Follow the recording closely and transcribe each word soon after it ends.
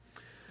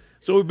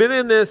So we've been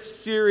in this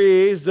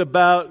series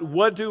about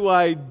what do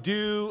I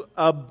do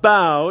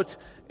about,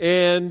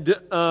 and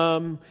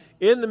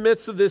in the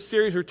midst of this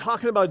series, we're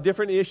talking about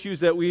different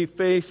issues that we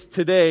face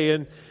today.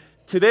 And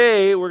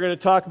today, we're going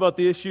to talk about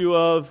the issue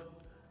of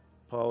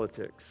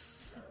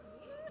politics.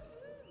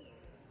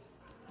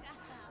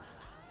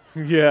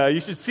 Yeah,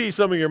 you should see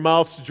some of your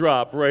mouths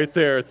drop right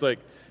there. It's like,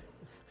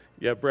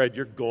 yeah, Brad,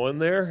 you're going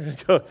there?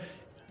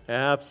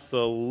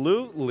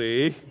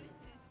 Absolutely.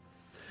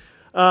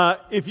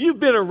 If you've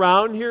been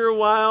around here a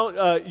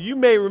while, you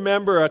may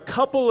remember a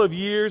couple of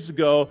years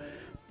ago,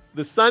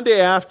 the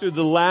Sunday after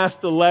the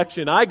last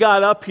election, I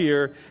got up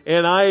here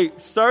and I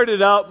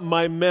started out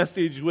my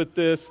message with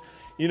this,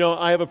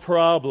 I have a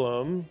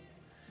problem,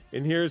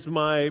 and here's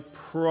my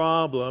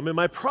problem. And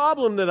my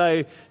problem that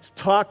I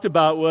talked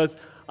about was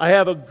I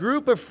have a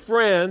group of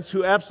friends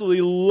who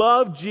absolutely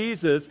love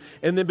Jesus,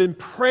 and they've been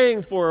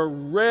praying for a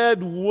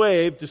red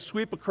wave to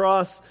sweep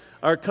across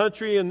our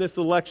country in this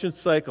election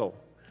cycle.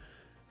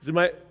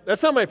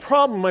 That's not my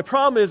problem. My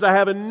problem is I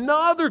have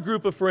another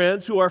group of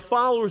friends who are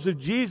followers of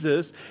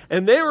Jesus,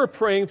 and they were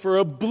praying for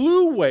a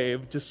blue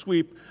wave to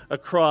sweep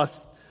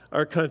across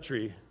our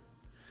country.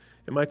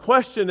 And my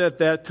question at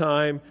that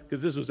time,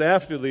 because this was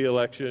after the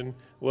election,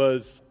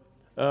 was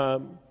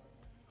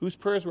whose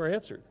prayers were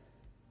answered?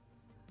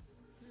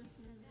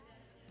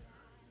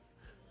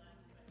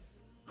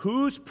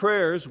 Whose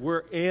prayers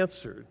were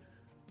answered?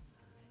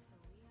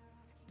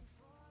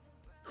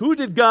 Who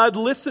did God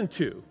listen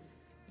to?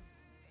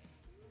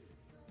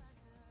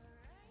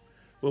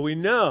 What we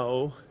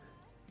know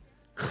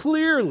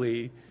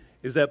clearly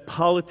is that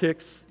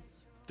politics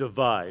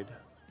divide.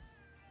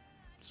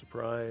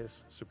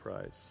 Surprise,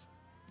 surprise.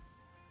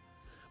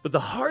 But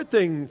the hard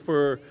thing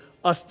for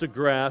us to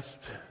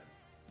grasp,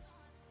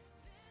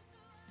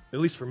 at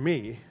least for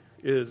me,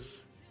 is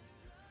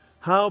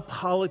how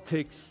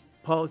politics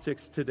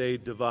today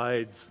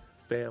divides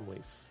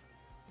families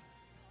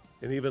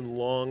and even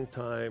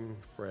longtime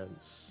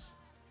friends.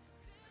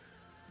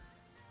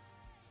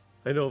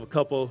 I know of a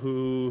couple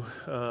who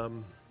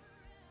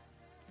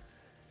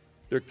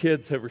their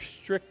kids have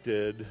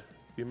restricted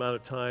the amount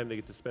of time they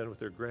get to spend with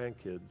their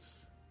grandkids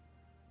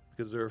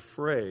because they're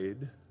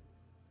afraid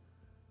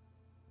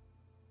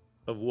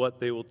of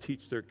what they will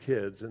teach their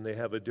kids, and they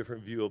have a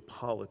different view of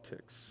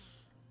politics.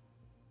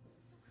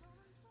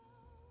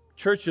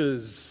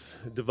 Churches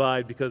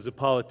divide because of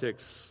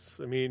politics.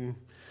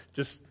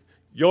 Just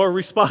your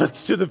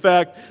response to the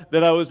fact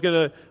that I was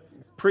going to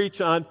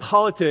preach on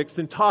politics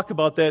and talk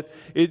about that,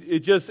 it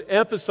just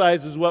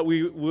emphasizes what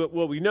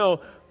we know.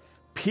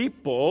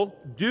 People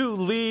do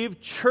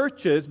leave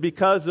churches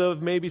because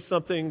of maybe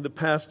something the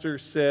pastor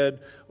said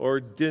or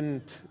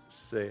didn't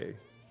say.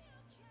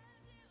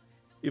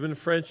 Even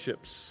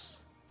friendships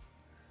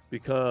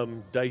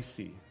become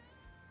dicey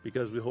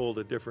because we hold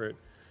a different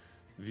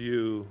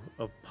view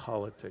of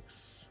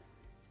politics.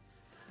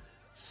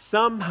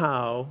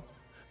 Somehow,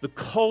 the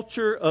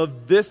culture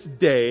of this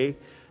day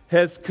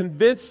has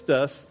convinced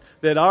us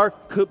that our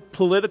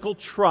political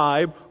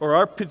tribe or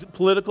our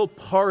political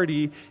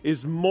party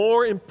is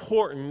more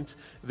important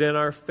than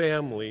our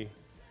family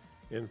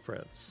and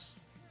friends.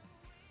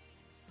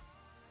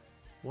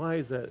 Why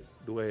is that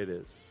the way it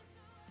is?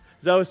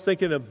 As I was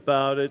thinking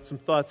about it, some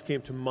thoughts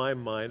came to my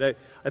mind.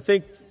 I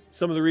think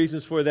some of the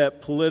reasons for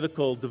that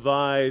political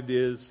divide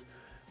is,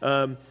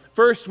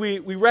 first, we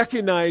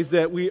recognize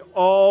that we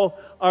all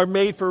are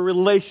made for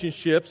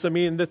relationships.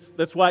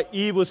 That's why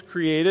Eve was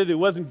created. It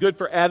wasn't good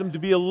for Adam to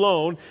be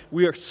alone.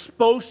 We are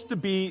supposed to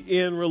be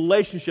in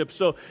relationships.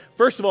 So,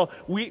 first of all,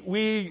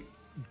 we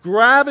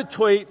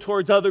gravitate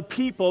towards other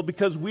people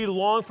because we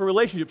long for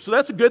relationships. So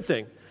that's a good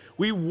thing.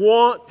 We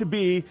want to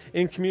be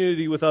in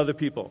community with other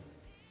people.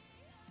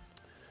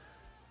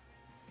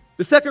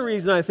 The second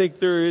reason I think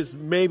there is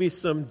maybe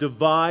some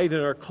divide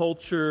in our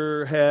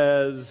culture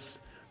has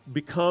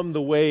become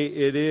the way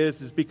it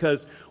is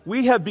because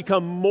we have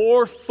become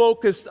more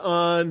focused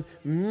on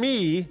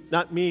me,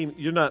 not me,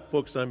 you're not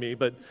focused on me,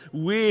 but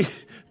we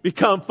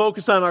become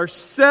focused on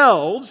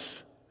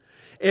ourselves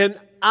and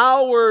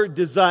our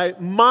desire,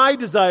 my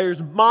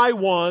desires, my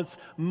wants,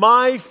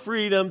 my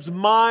freedoms,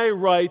 my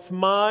rights,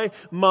 my.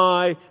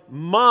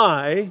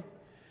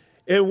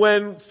 And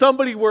when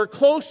somebody we're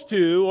close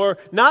to or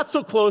not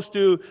so close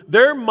to,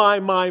 their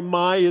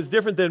my is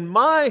different than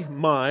my.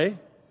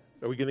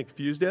 Are we getting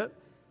confused yet?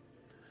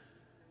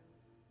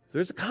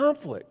 There's a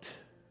conflict.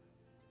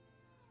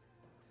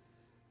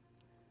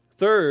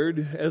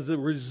 Third, as a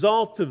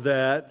result of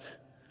that,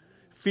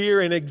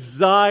 fear and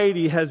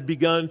anxiety has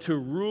begun to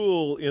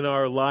rule in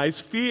our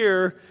lives.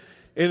 Fear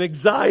and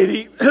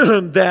anxiety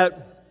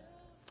that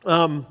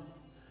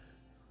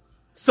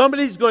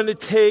somebody's going to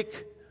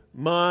take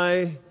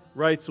my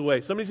rights away.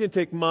 Somebody's going to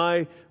take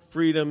my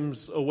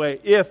freedoms away.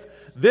 If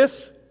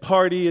this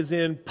party is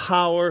in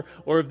power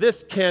or if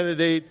this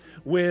candidate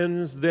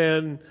wins,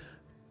 then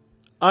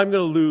I'm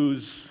going to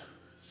lose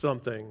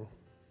something.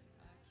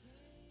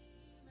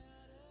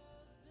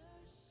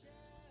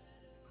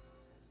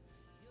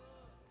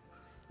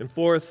 And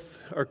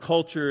fourth, our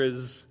culture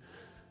is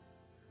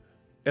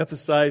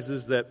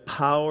emphasizes that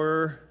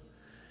power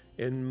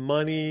and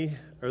money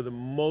are the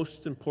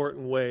most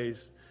important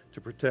ways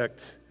to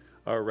protect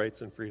our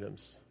rights and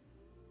freedoms.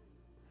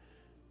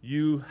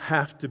 You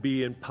have to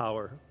be in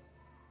power.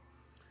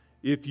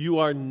 If you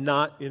are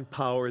not in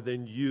power,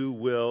 then you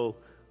will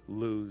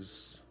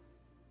lose.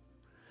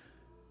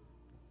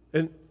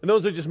 And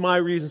those are just my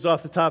reasons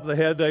off the top of the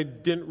head. I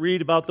didn't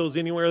read about those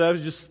anywhere. That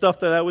was just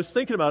stuff that I was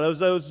thinking about.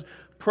 I was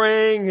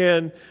praying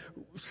and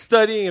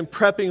studying and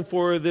prepping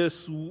for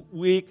this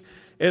week.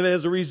 And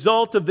as a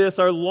result of this,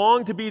 our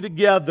long to be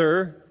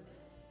together,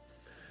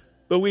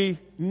 but we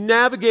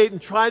navigate and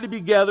try to be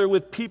together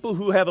with people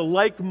who have a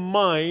like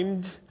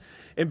mind.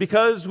 And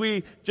because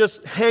we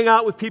just hang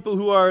out with people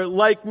who are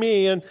like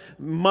me, and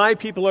my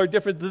people are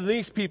different than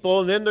these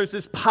people, and then there's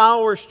this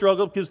power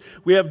struggle because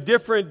we have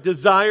different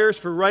desires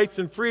for rights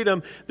and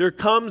freedom, there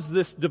comes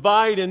this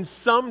divide, and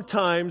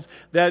sometimes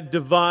that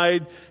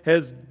divide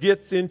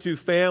gets into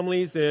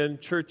families and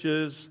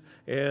churches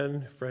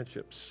and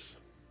friendships.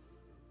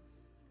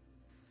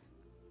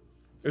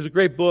 There's a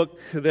great book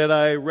that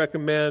I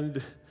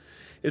recommend.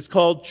 It's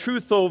called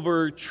Truth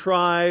Over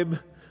Tribe: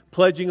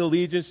 Pledging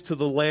Allegiance to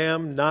the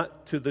Lamb,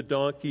 Not to the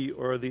Donkey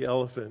or the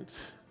Elephant.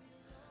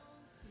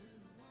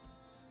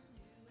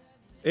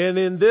 And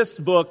in this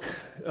book,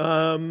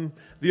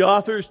 the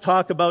authors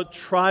talk about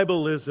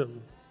tribalism.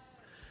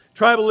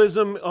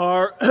 Tribalism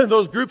are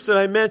those groups that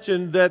I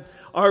mentioned that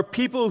are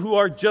people who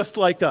are just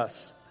like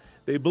us.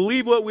 They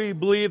believe what we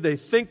believe, they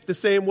think the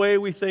same way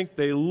we think,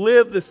 they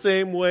live the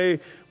same way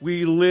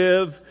we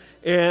live,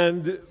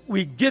 and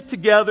we get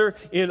together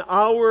in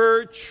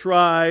our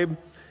tribe.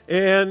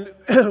 And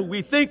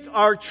we think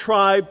our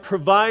tribe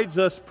provides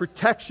us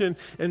protection,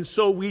 and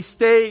so we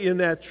stay in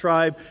that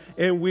tribe,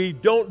 and we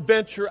don't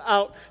venture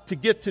out to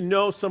get to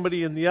know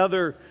somebody in the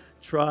other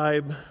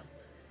tribe.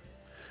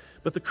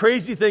 But the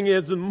crazy thing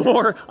is, the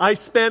more I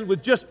spend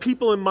with just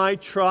people in my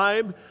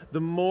tribe,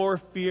 the more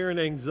fear and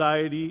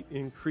anxiety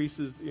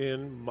increases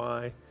in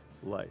my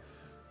life.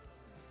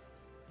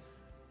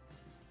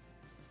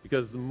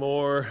 Because the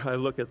more I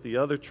look at the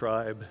other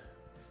tribe,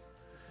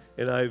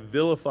 and I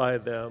vilify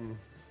them,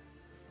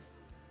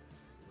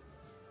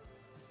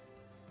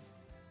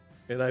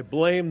 and I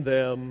blame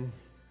them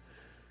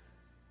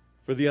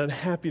for the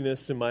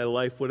unhappiness in my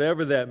life,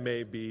 whatever that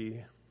may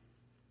be.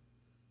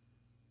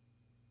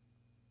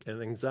 And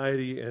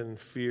anxiety and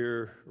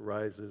fear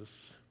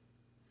rises.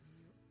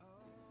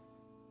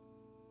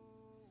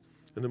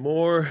 And the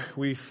more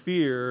we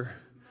fear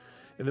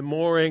and the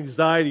more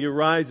anxiety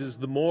arises,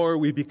 the more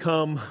we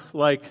become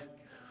like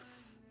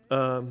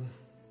a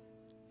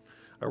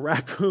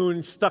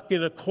raccoon stuck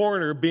in a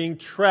corner being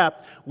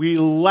trapped. We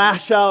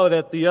lash out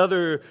at the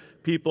other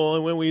people,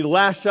 and when we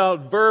lash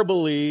out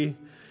verbally,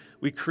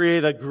 we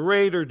create a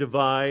greater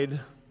divide.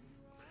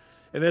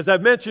 And as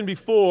I've mentioned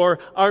before,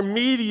 our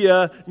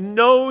media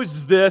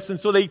knows this, and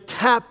so they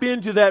tap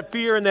into that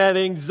fear and that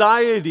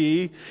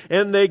anxiety,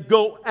 and they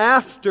go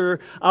after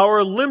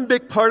our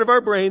limbic part of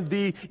our brain,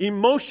 the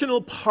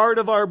emotional part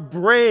of our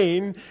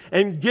brain,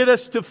 and get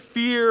us to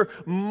fear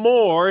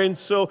more. And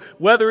so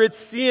whether it's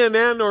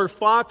CNN or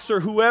Fox or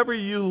whoever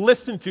you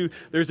listen to,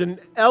 there's an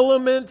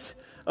element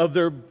of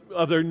their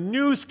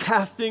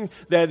newscasting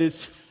that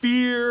is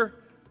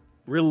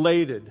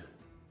fear-related.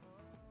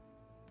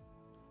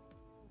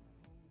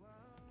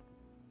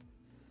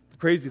 The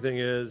crazy thing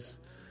is,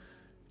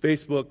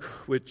 Facebook,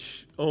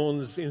 which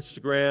owns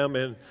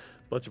Instagram and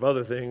a bunch of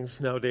other things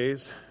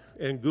nowadays,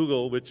 and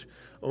Google, which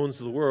owns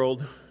the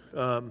world,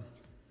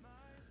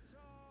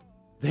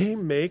 they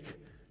make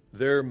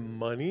their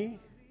money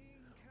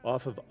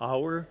off of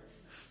our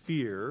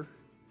fear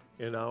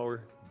and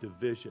our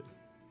division.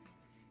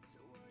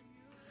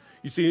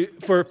 You see,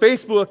 for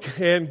Facebook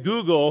and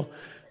Google,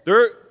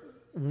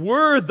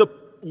 we're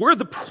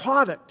the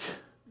product.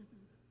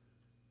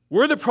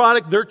 We're the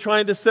product they're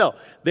trying to sell.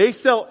 They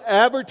sell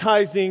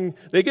advertising.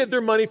 They get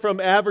their money from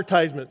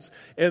advertisements,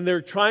 and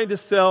they're trying to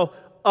sell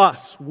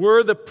us.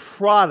 We're the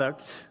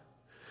product.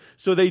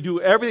 So they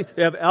do everything.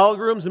 They have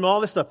algorithms and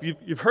all this stuff.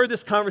 You've heard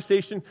this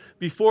conversation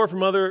before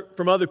from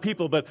other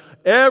people, but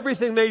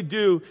everything they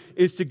do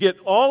is to get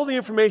all the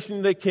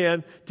information they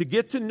can to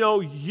get to know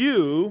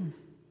you.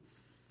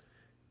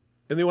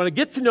 And they want to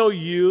get to know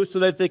you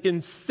so that they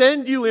can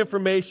send you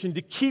information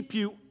to keep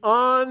you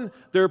on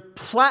their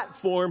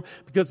platform,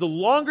 because the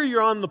longer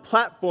you're on the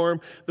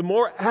platform, the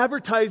more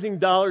advertising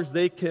dollars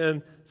they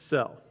can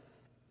sell.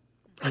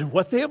 And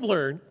what they have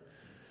learned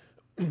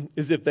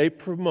is if they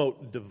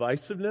promote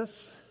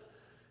divisiveness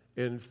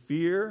and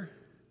fear,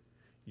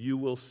 you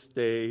will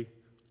stay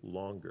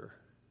longer.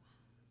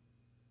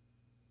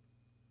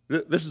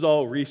 This is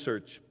all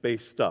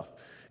research-based stuff.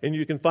 And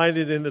you can find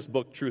it in this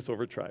book, Truth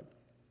Over Tribe.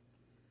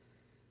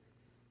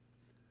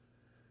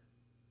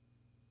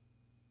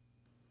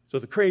 So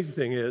the crazy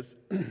thing is,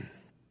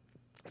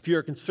 if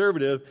you're a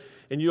conservative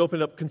and you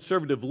open up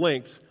conservative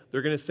links,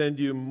 they're going to send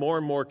you more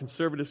and more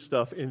conservative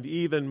stuff and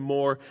even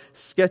more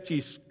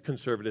sketchy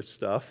conservative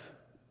stuff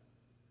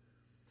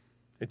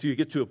until you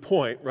get to a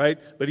point, right?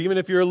 But even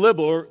if you're a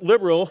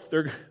liberal,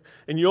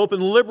 And you open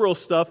liberal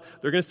stuff,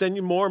 they're going to send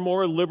you more and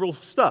more liberal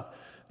stuff.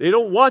 They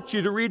don't want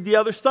you to read the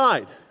other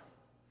side,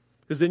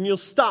 because then you'll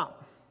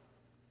stop.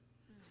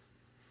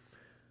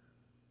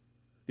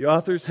 The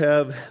authors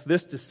have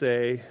this to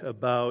say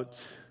about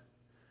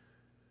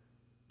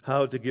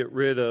how to get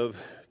rid of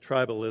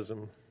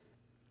tribalism.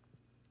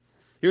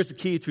 Here's the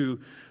key to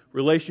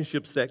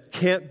relationships that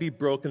can't be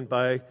broken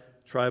by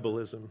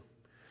tribalism.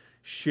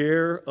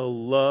 Share a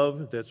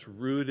love that's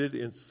rooted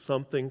in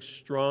something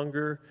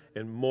stronger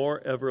and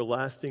more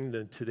everlasting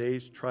than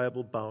today's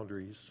tribal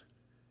boundaries: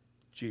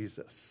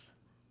 Jesus.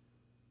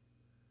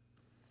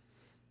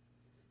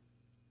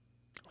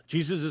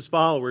 Jesus'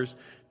 followers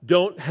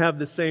don't have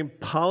the same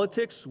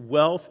politics,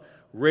 wealth,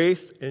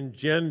 race, and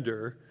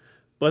gender,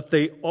 but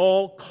they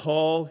all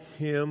call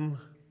him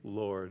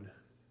Lord.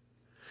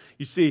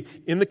 You see,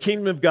 in the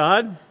kingdom of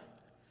God,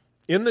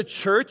 in the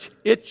church,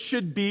 it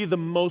should be the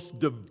most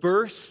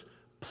diverse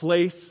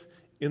place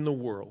in the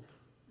world.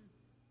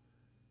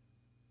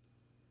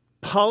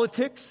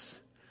 Politics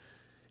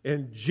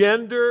and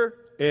gender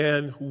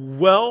and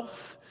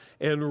wealth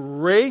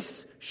and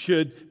race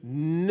should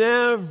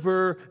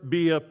never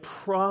be a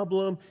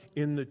problem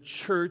in the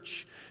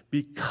church,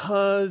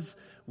 because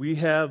we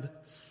have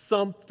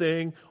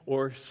something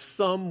or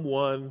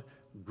someone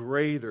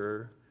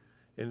greater,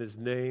 and his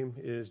name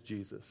is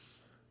Jesus.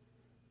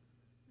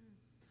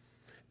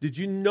 Did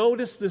you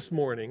notice this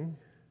morning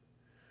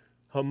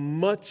how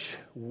much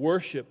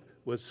worship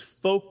was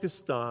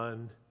focused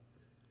on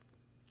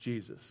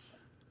Jesus?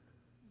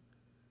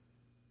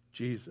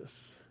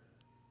 Jesus.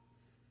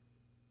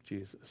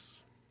 Jesus.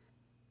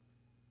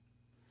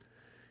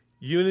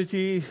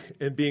 Unity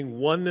and being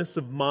oneness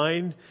of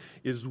mind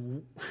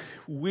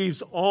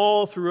weaves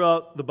all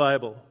throughout the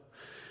Bible.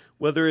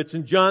 Whether it's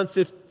in John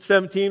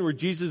 17 where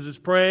Jesus is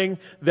praying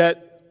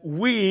that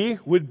we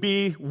would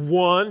be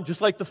one,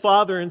 just like the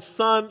Father and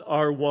Son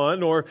are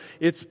one, or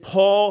it's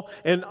Paul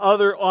and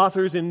other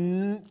authors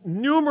in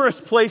numerous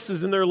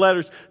places in their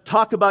letters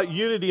talk about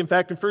unity. In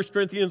fact, in 1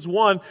 Corinthians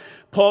 1,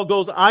 Paul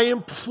goes, I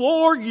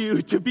implore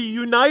you to be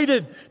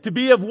united, to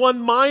be of one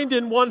mind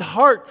and one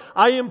heart.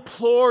 I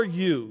implore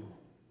you.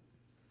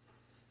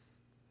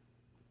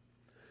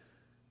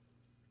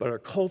 But our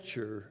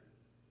culture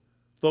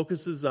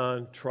focuses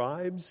on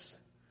tribes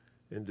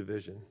and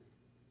division.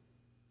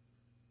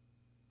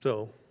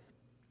 So,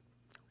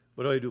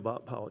 what do I do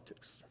about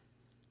politics?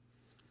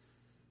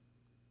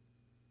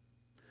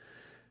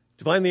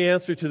 To find the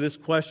answer to this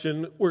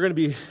question, we're going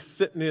to be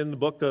sitting in the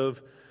book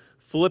of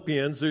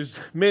Philippians. There's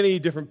many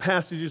different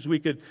passages we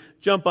could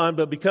jump on,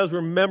 but because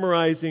we're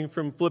memorizing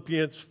from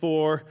Philippians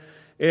 4,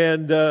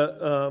 and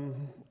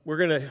we're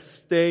going to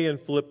stay in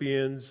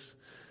Philippians.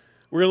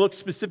 We're going to look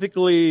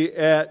specifically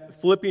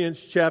at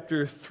Philippians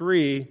chapter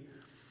 3.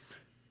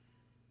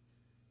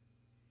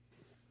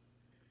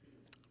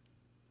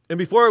 And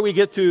before we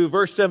get to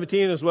verse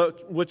 17,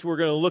 which we're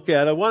going to look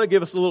at, I want to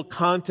give us a little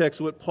context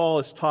of what Paul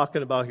is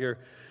talking about here.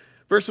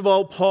 First of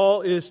all,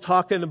 Paul is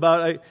talking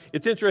about,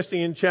 it's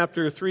interesting, in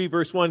chapter 3,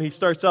 verse 1, he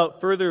starts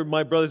out, further,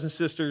 my brothers and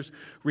sisters,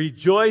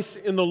 rejoice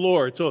in the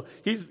Lord. So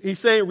he's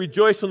saying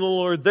rejoice in the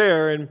Lord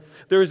there. And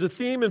there is a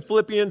theme in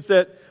Philippians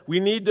that we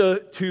need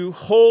to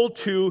hold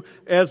to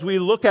as we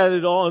look at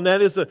it all, and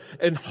that is a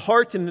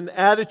heart and an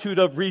attitude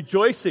of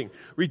rejoicing.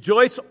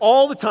 Rejoice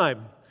all the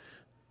time.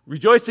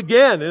 Rejoice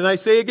again, and I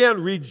say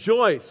again,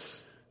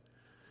 rejoice.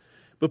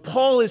 But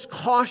Paul is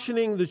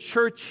cautioning the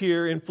church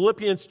here in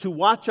Philippians to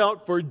watch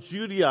out for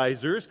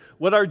Judaizers.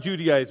 What are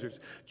Judaizers?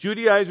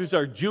 Judaizers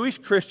are Jewish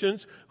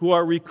Christians who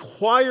are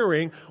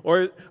requiring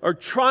or are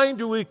trying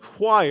to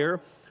require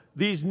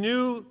these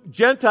new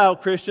Gentile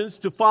Christians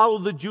to follow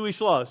the Jewish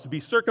laws, to be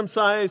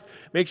circumcised,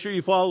 make sure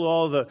you follow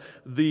all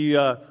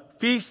the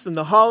feasts and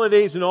the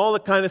holidays and all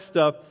that kind of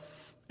stuff.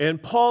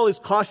 And Paul is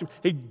cautioning,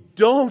 hey,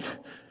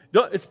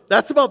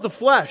 that's about the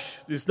flesh.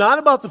 It's not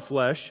about the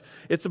flesh.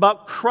 It's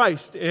about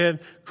Christ and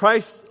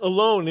Christ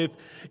alone.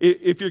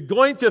 If you're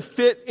going to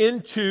fit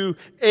into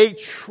a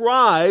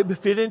tribe,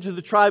 fit into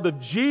the tribe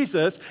of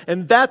Jesus,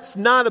 and that's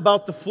not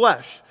about the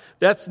flesh.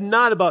 That's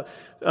not about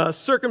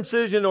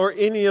circumcision or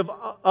any of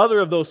other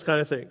of those kind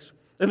of things.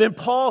 And then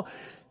Paul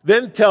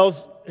then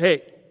tells,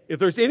 hey, if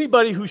there's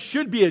anybody who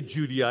should be a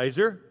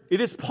Judaizer, it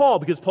is Paul,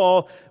 because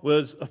Paul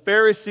was a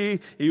Pharisee.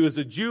 He was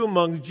a Jew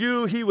among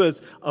Jews. He was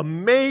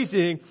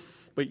amazing.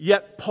 But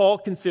yet Paul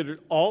considered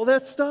all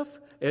that stuff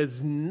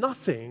as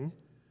nothing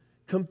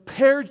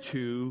compared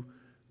to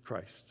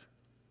Christ.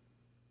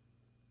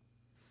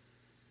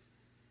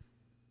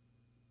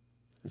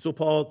 And so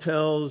Paul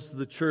tells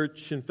the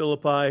church in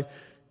Philippi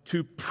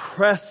to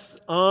press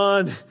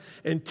on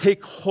and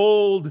take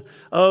hold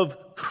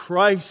of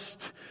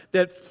Christ,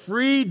 that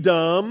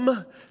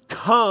freedom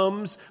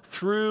comes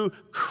through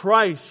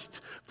Christ.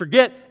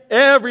 Forget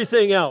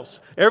everything else.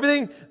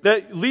 Everything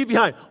that leave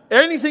behind.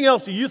 Anything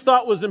else that you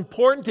thought was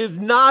important is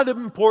not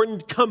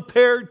important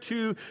compared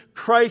to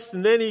Christ.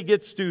 And then he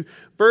gets to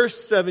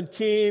verse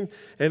 17,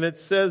 and it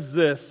says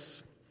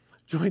this: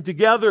 join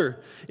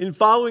together in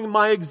following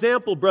my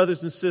example,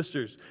 brothers and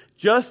sisters.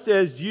 just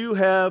as you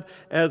have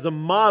as a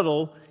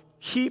model,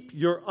 keep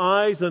your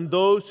eyes on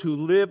those who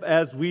live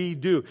as we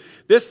do.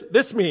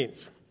 This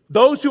means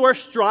those who are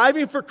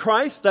striving for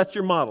Christ, that's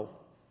your model.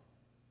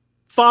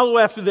 Follow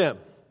after them.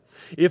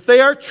 If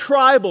they are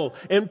tribal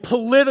and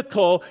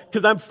political,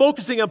 because I'm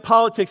focusing on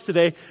politics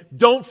today,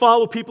 don't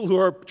follow people who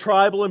are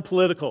tribal and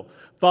political.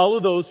 Follow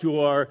those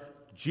who are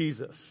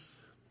Jesus.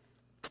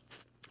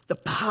 The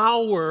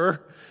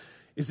power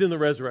is in the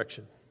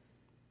resurrection.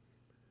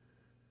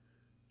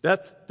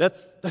 That's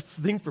the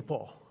thing for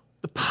Paul.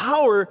 The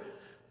power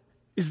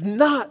is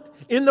not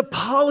in the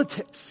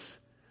politics.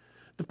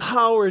 The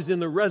power is in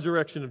the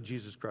resurrection of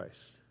Jesus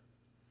Christ.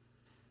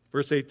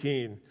 Verse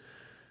 18.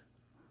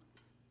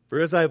 For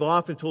as I have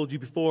often told you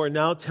before, and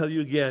now tell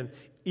you again,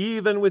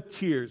 even with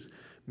tears,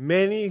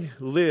 many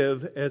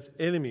live as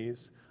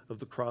enemies of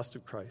the cross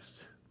of Christ.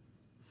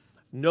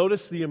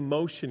 Notice the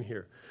emotion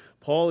here.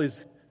 Paul is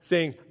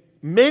saying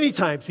many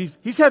times,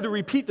 he's had to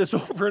repeat this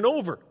over and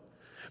over.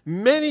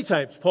 Many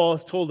times Paul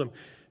has told them,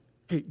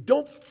 hey,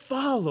 don't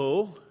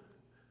follow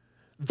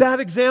that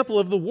example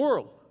of the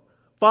world.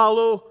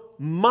 Follow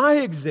my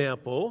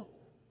example.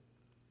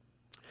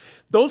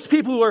 Those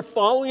people who are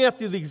following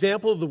after the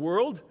example of the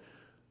world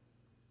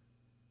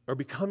are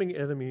becoming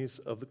enemies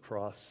of the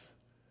cross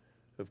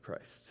of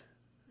Christ.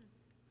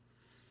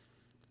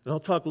 And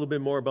I'll talk a little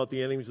bit more about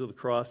the enemies of the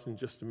cross in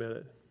just a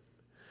minute.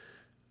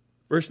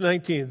 Verse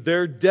 19,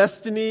 their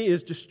destiny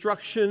is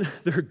destruction,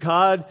 their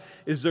God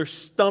is their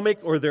stomach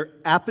or their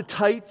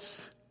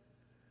appetites,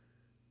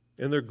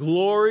 and their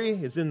glory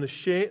is in their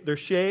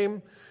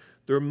shame.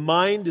 Their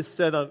mind is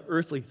set on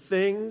earthly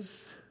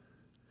things.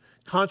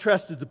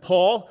 Contrasted to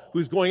Paul,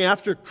 who's going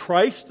after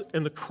Christ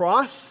and the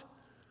cross.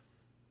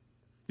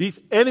 These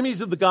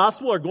enemies of the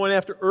gospel are going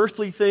after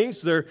earthly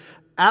things, their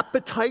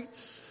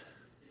appetites.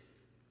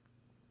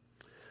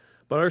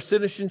 But our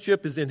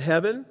citizenship is in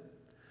heaven,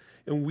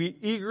 and we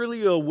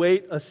eagerly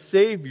await a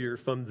Savior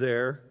from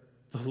there,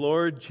 the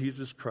Lord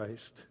Jesus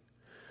Christ,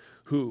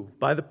 who,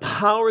 by the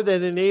power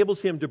that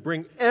enables him to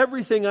bring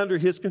everything under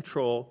his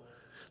control,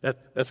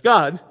 that's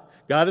God.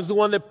 God is the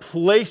one that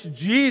placed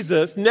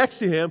Jesus next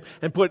to him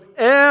and put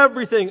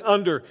everything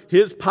under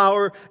his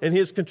power and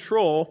his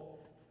control.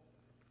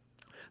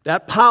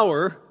 That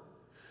power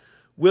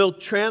will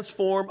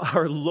transform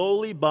our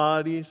lowly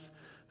bodies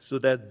so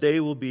that they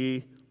will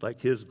be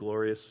like his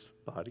glorious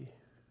body.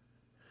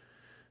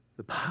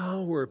 The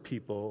power,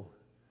 people,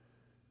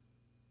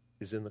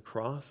 is in the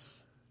cross.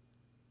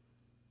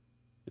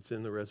 It's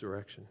in the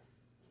resurrection.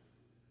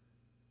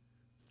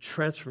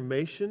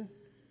 Transformation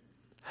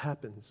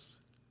happens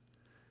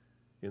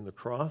in the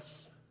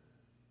cross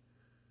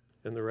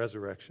and the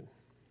resurrection.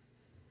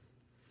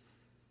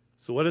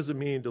 So what does it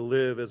mean to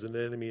live as an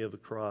enemy of the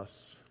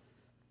cross?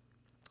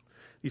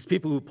 These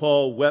people who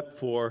Paul wept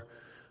for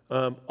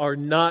are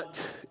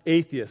not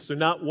atheists. They're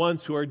not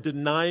ones who are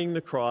denying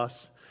the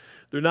cross.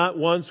 They're not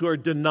ones who are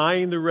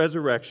denying the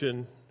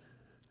resurrection.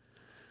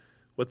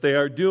 What they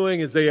are doing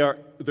is their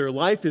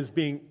life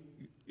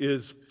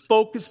is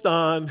focused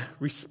on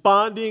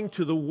responding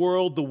to the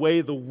world the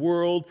way the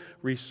world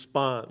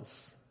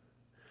responds.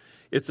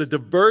 It's a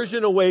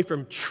diversion away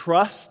from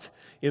trust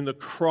in the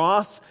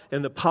cross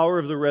and the power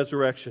of the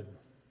resurrection.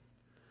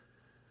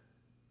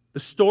 The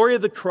story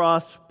of the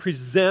cross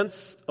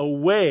presents a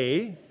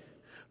way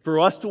for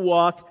us to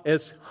walk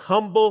as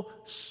humble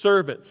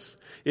servants.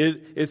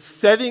 It is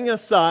setting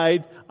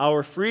aside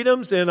our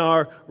freedoms and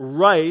our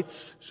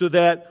rights so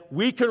that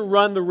we can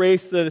run the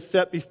race that is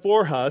set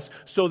before us,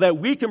 so that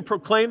we can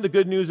proclaim the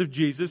good news of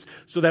Jesus,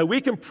 so that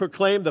we can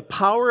proclaim the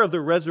power of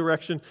the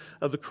resurrection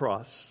of the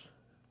cross.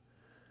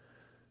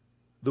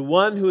 The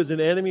one who is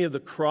an enemy of the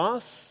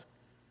cross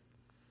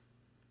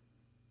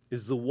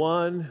is the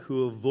one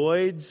who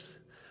avoids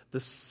the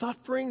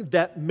suffering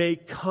that may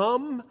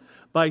come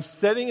by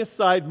setting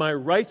aside my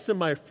rights and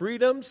my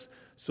freedoms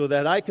so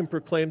that I can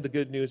proclaim the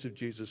good news of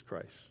Jesus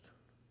Christ.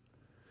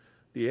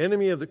 The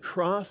enemy of the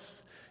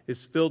cross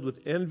is filled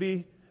with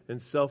envy and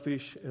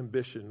selfish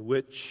ambition,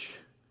 which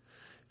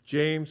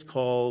James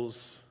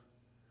calls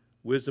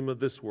wisdom of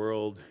this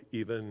world,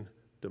 even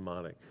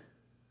demonic.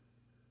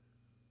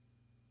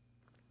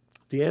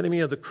 The enemy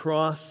of the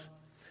cross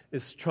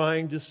is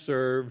trying to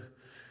serve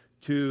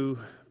two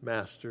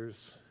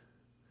masters.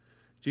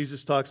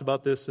 Jesus talks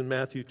about this in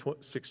Matthew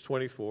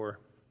 6:24.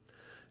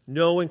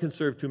 No one can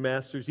serve two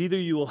masters. Either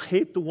you will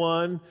hate the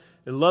one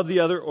and love the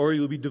other, or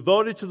you will be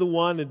devoted to the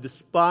one and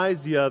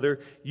despise the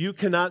other. You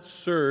cannot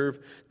serve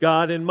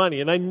God and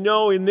money. And I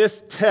know in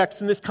this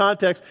text, in this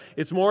context,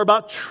 it's more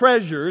about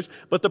treasures,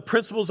 but the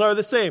principles are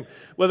the same.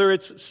 Whether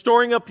it's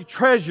storing up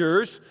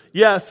treasures,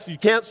 yes, you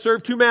can't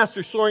serve two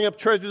masters, storing up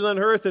treasures on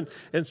earth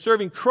and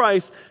serving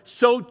Christ.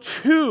 So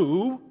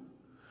too,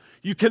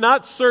 you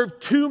cannot serve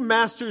two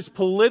masters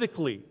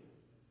politically.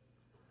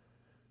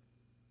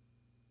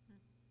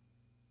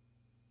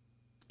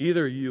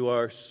 Either you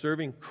are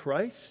serving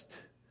Christ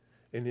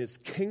and his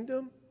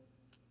kingdom,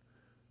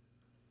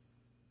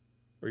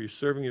 or you're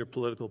serving your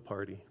political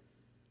party.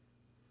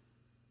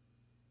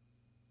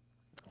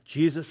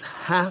 Jesus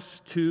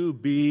has to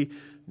be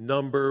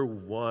number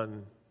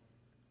one.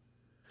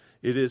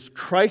 It is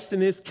Christ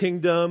and His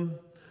kingdom,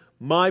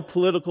 my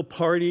political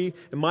party,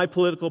 and my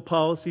political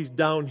policies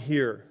down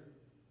here.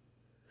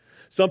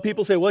 Some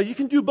people say, well, you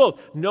can do both.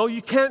 No,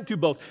 you can't do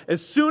both.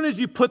 As soon as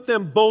you put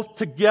them both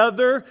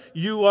together,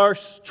 you are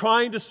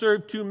trying to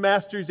serve two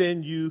masters,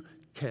 and you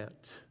can't.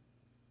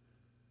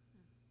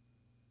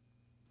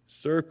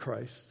 Serve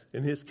Christ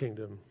and His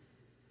kingdom.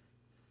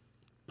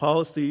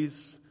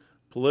 Policies,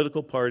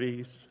 political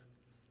parties,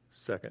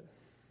 second.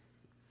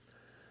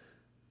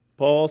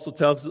 Paul also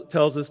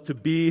tells us to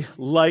be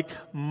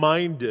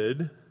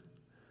like-minded.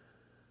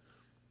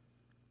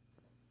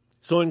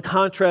 So in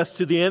contrast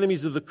to the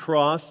enemies of the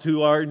cross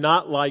who are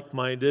not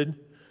like-minded,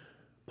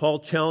 Paul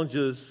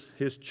challenges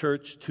his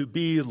church to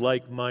be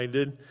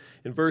like-minded.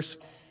 In verse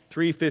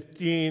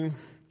 3:15,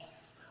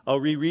 I'll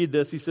reread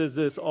this. He says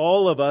this,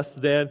 all of us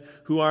then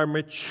who are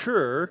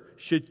mature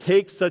should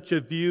take such a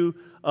view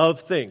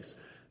of things,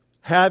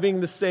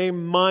 having the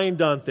same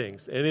mind on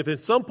things. And if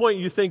at some point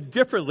you think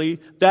differently,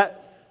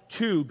 that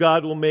too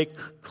God will make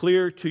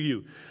clear to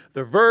you.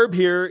 The verb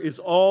here is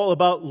all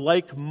about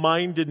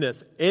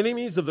like-mindedness.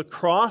 Enemies of the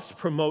cross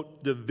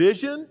promote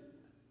division.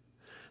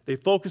 They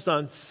focus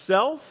on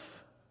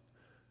self,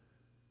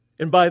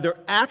 and by their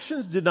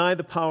actions deny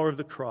the power of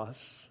the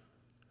cross.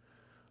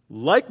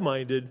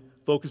 Like-minded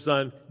focus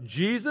on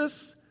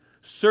Jesus,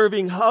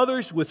 serving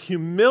others with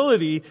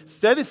humility,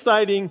 set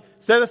aside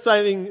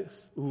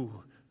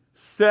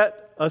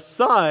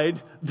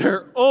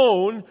their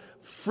own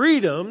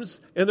freedoms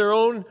and their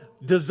own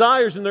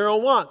desires and their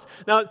own wants.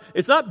 Now,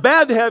 it's not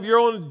bad to have your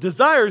own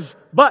desires,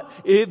 but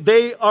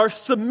they are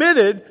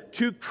submitted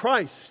to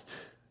Christ.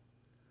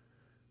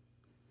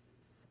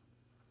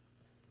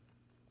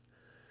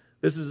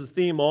 This is a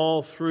theme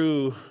all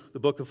through the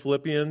book of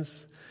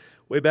Philippians.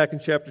 Way back in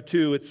chapter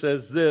 2, it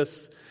says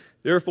this,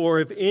 therefore,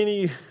 if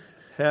you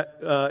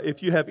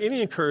have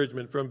any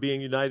encouragement from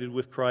being united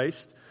with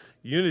Christ,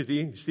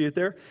 unity, you see it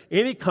there?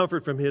 Any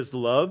comfort from His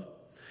love,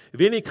 if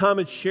any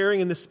common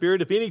sharing in the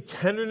Spirit, if any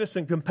tenderness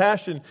and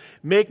compassion,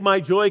 make my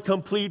joy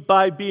complete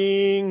by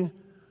being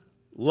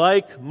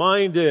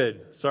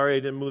like-minded. Sorry, I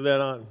didn't move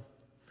that on.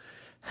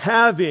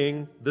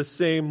 Having the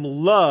same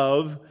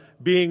love,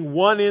 being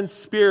one in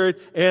spirit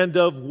and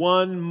of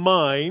one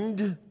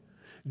mind,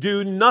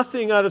 do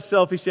nothing out of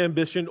selfish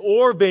ambition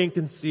or vain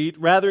conceit,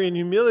 rather in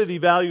humility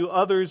value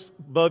others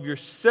above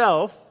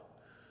yourself,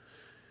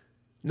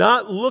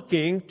 not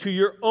looking to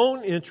your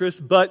own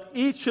interest, but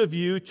each of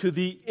you to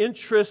the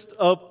interest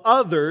of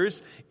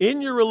others.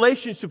 In your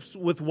relationships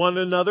with one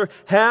another,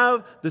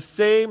 have the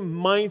same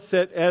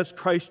mindset as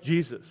Christ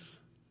Jesus.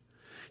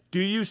 Do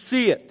you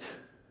see it?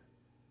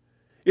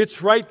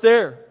 It's right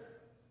there.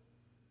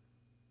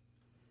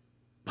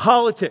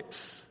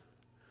 Politics.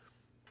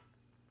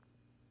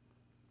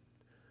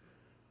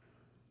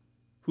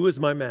 Who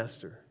is my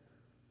master?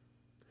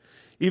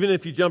 Even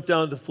if you jump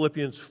down to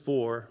Philippians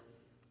 4,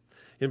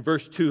 in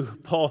verse 2,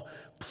 Paul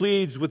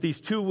pleads with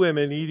these two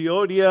women,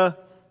 Euodia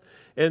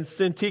and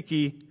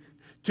Syntyche,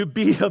 to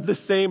be of the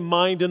same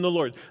mind in the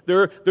Lord.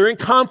 They're in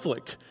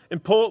conflict.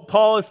 And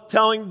Paul is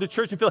telling the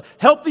church in Philippi,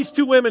 help these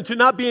two women to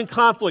not be in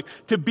conflict,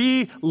 to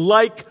be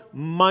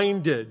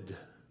like-minded.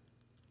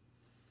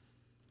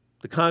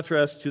 The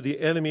contrast to the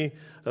enemy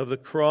of the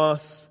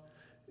cross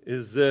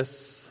is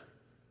this: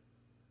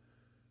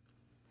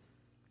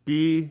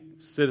 be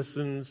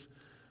citizens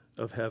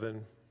of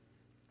heaven.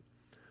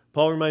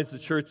 Paul reminds the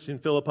church in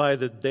Philippi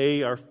that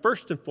they are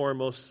first and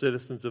foremost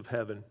citizens of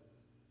heaven,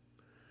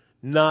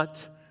 not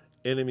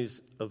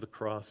enemies of the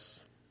cross.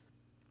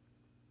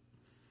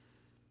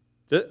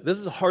 This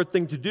is a hard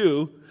thing to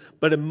do,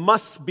 but it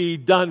must be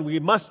done. We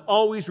must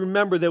always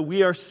remember that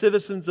we are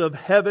citizens of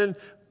heaven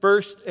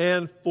first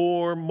and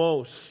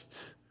foremost.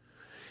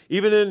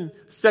 Even in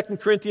 2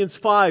 Corinthians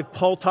 5,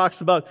 Paul talks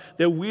about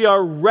that we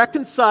are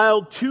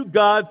reconciled to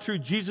God through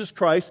Jesus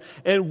Christ,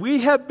 and we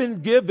have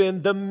been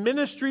given the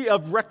ministry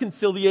of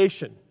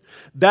reconciliation.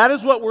 That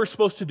is what we're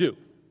supposed to do.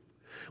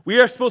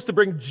 We are supposed to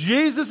bring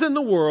Jesus in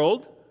the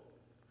world,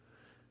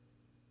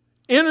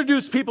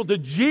 introduce people to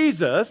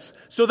Jesus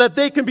so that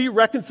they can be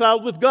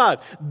reconciled with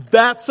God.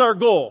 That's our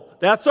goal.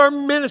 That's our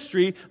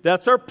ministry.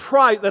 That's our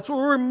pride. That's what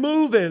we're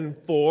moving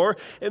for.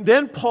 And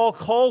then Paul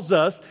calls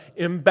us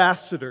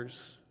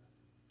ambassadors.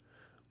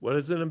 What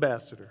is an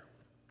ambassador?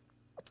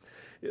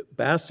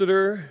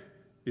 Ambassador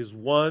is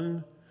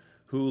one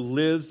who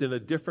lives in a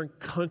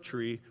different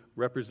country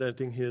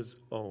representing his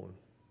own.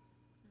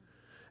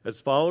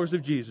 As followers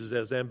of Jesus,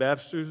 as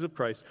ambassadors of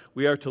Christ,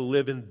 we are to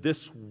live in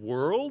this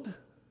world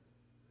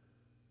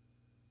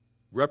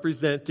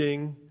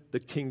representing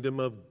the kingdom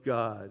of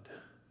God.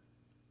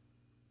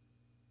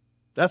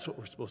 That's what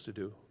we're supposed to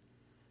do.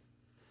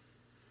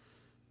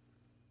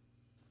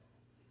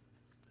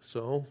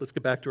 So let's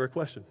get back to our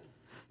question.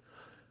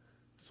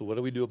 So what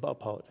do we do about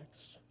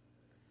politics?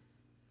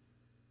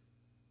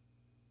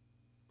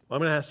 Well,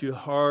 I'm going to ask you a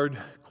hard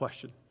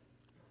question.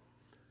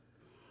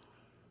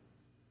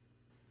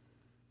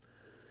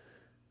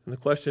 And the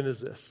question is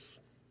this: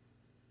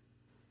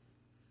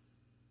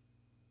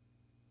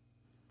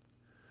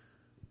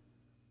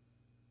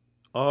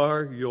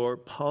 Are your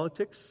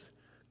politics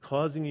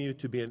causing you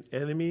to be an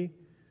enemy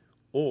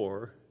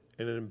or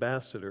an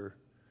ambassador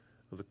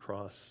of the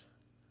cross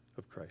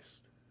of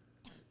Christ?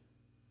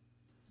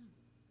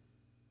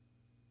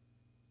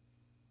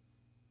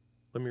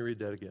 Let me read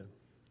that again.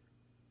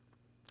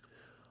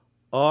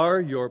 Are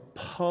your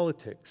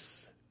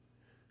politics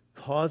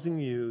causing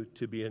you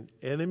to be an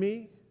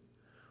enemy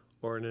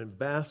or an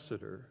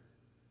ambassador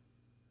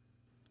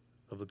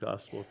of the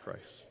gospel of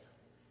Christ?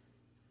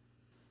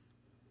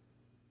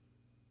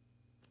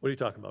 What are you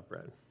talking about,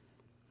 Brad?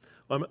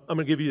 Well, I'm going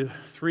to give you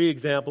 3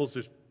 examples.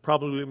 There's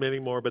probably many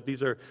more, but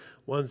these are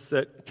ones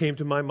that came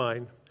to my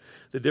mind.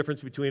 The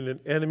difference between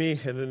an enemy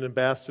and an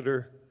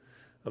ambassador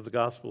of the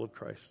gospel of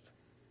Christ.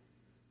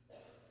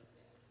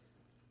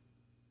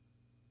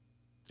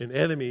 An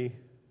enemy,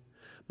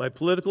 my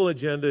political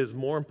agenda is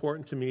more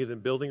important to me than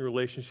building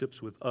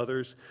relationships with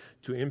others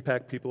to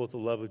impact people with the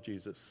love of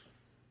Jesus.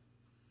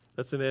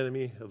 That's an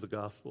enemy of the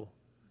gospel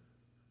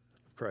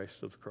of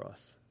Christ, of the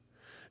cross.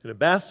 An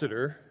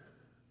ambassador,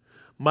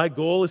 my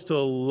goal is to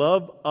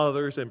love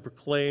others and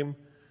proclaim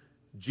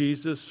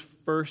Jesus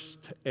first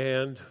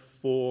and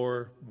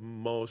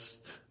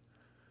foremost.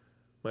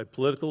 My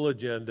political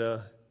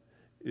agenda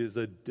is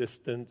a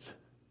distant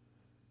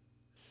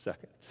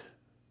second.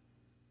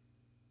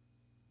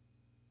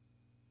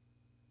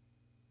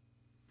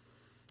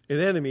 An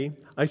enemy,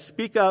 I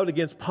speak out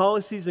against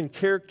policies and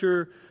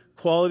character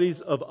qualities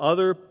of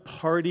other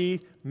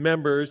party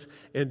members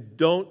and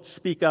don't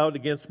speak out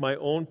against my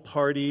own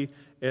party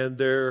and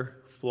their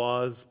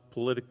flaws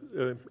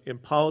in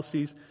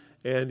policies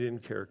and in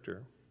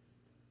character.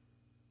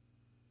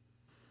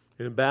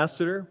 An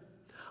ambassador,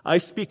 I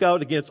speak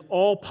out against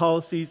all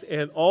policies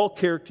and all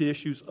character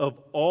issues of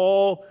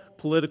all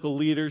political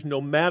leaders, no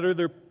matter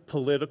their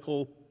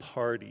political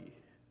party.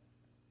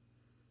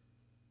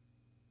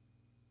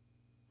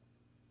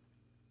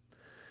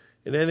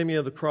 An enemy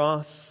of the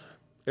cross,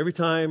 every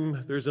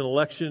time there's an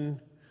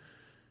election,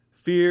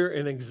 fear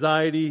and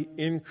anxiety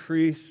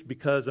increase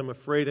because I'm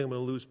afraid I'm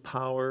going to lose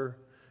power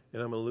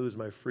and I'm going to lose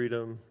my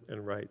freedom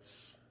and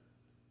rights.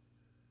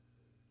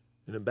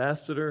 An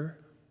ambassador,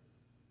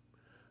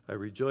 I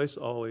rejoice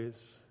always,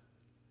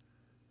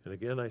 and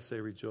again I say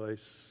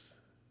rejoice.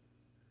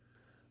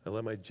 I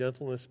let my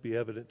gentleness be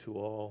evident to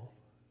all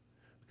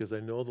because I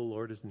know the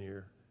Lord is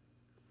near.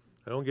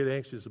 I don't get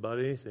anxious about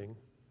anything,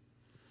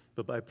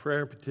 but by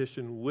prayer and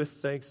petition with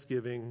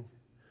thanksgiving,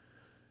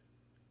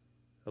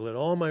 I let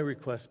all my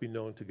requests be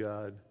known to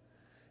God,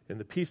 and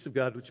the peace of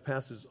God, which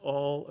passes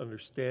all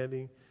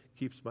understanding,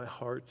 keeps my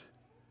heart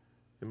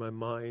and my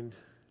mind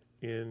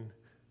in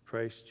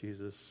Christ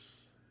Jesus.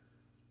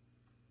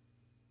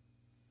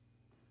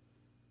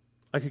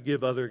 I could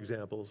give other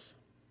examples.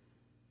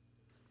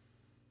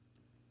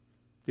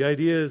 The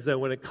idea is that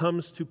when it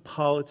comes to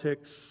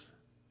politics,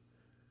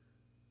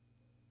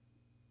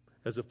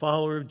 as a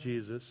follower of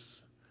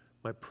Jesus,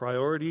 my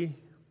priority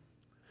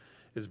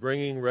is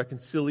bringing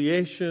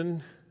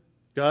reconciliation,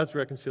 God's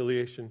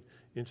reconciliation,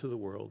 into the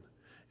world.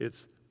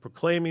 It's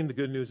proclaiming the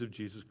good news of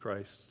Jesus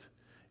Christ.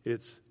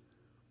 It's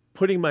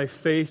putting my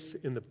faith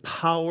in the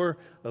power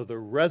of the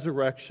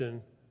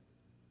resurrection.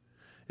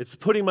 It's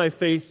putting my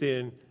faith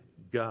in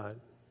God.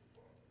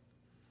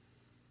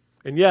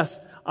 And yes,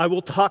 I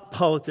will talk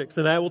politics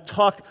and I will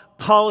talk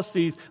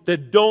policies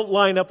that don't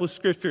line up with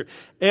Scripture.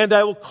 And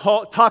I will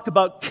talk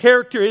about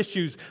character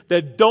issues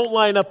that don't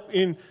line up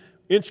in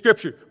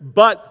Scripture.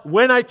 But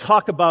when I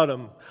talk about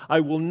them, I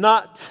will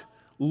not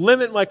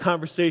limit my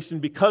conversation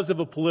because of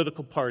a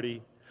political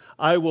party.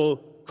 I will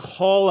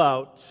call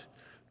out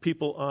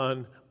people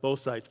on both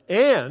sides.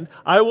 And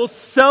I will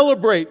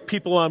celebrate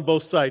people on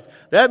both sides.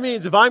 That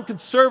means if I'm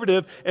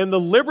conservative and the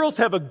liberals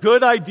have a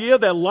good idea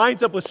that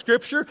lines up with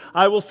Scripture,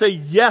 I will say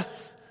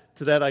yes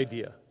to that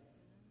idea.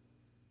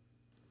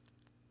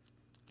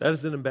 That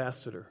is an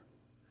ambassador.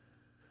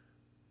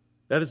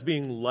 That is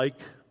being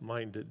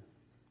like-minded.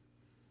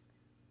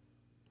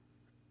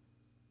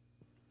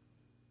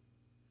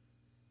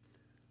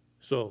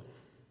 So,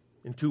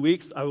 in 2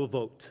 weeks, I will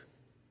vote.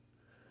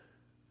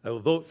 I will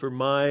vote for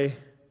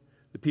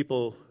the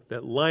people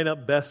that line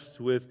up best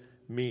with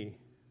me.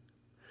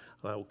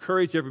 And I will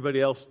encourage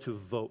everybody else to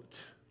vote.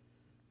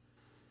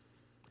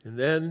 And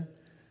then,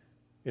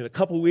 in a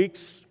couple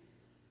weeks,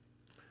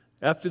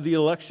 after the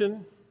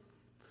election,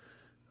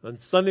 on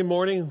Sunday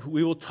morning,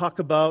 we will talk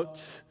about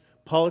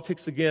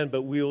politics again,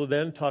 but we will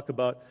then talk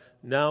about,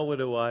 now what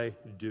do I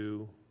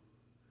do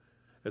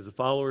as a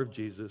follower of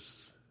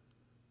Jesus?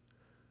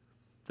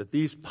 That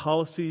these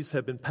policies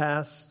have been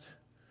passed,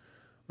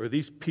 or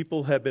these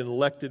people have been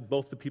elected,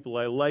 both the people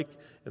I like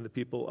and the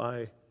people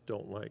I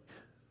don't like.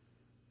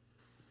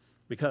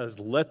 Because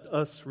let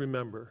us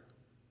remember,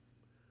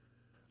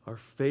 our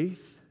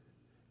faith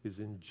is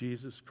in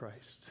Jesus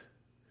Christ.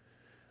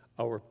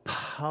 Our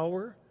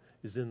power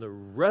is in the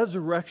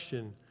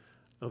resurrection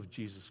of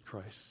Jesus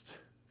Christ.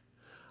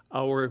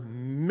 Our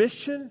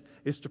mission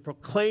is to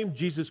proclaim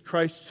Jesus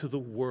Christ to the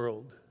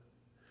world.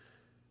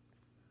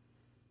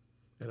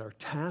 And our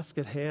task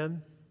at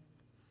hand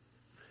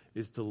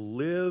is to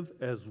live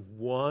as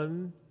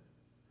one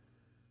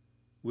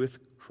with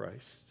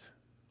Christ.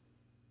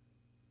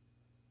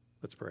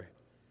 Let's pray.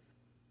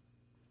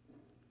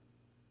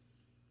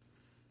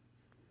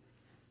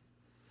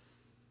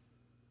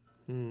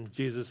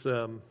 Jesus,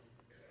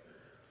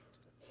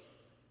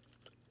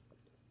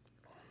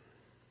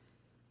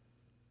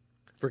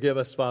 forgive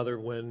us, Father,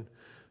 when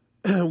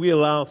we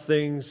allow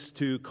things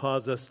to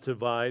cause us to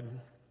divide.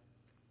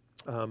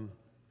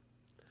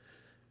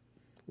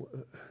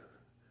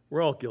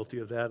 We're all guilty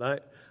of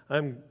that.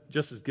 I'm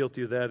just as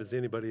guilty of that as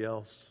anybody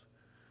else.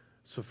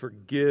 So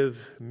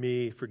forgive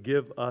me,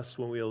 forgive us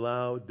when we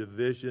allow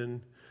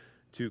division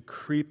to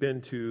creep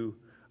into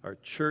our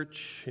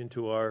church,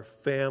 into our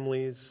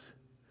families,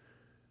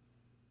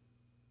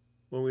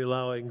 when we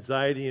allow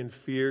anxiety and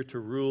fear to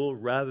rule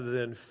rather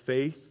than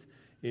faith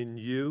in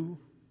you.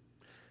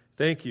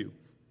 Thank you,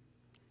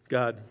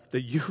 God,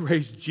 that you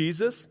raised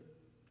Jesus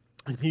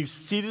and you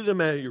seated him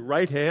at your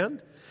right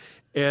hand,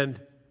 and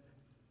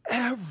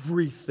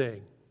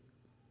everything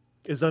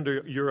is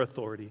under your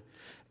authority.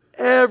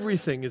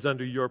 Everything is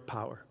under your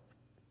power.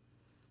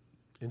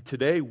 And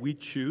today we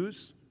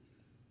choose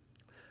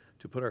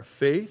to put our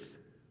faith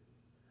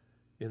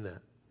in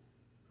that.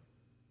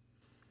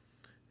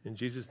 In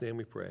Jesus' name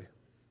we pray.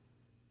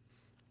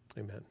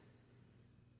 Amen.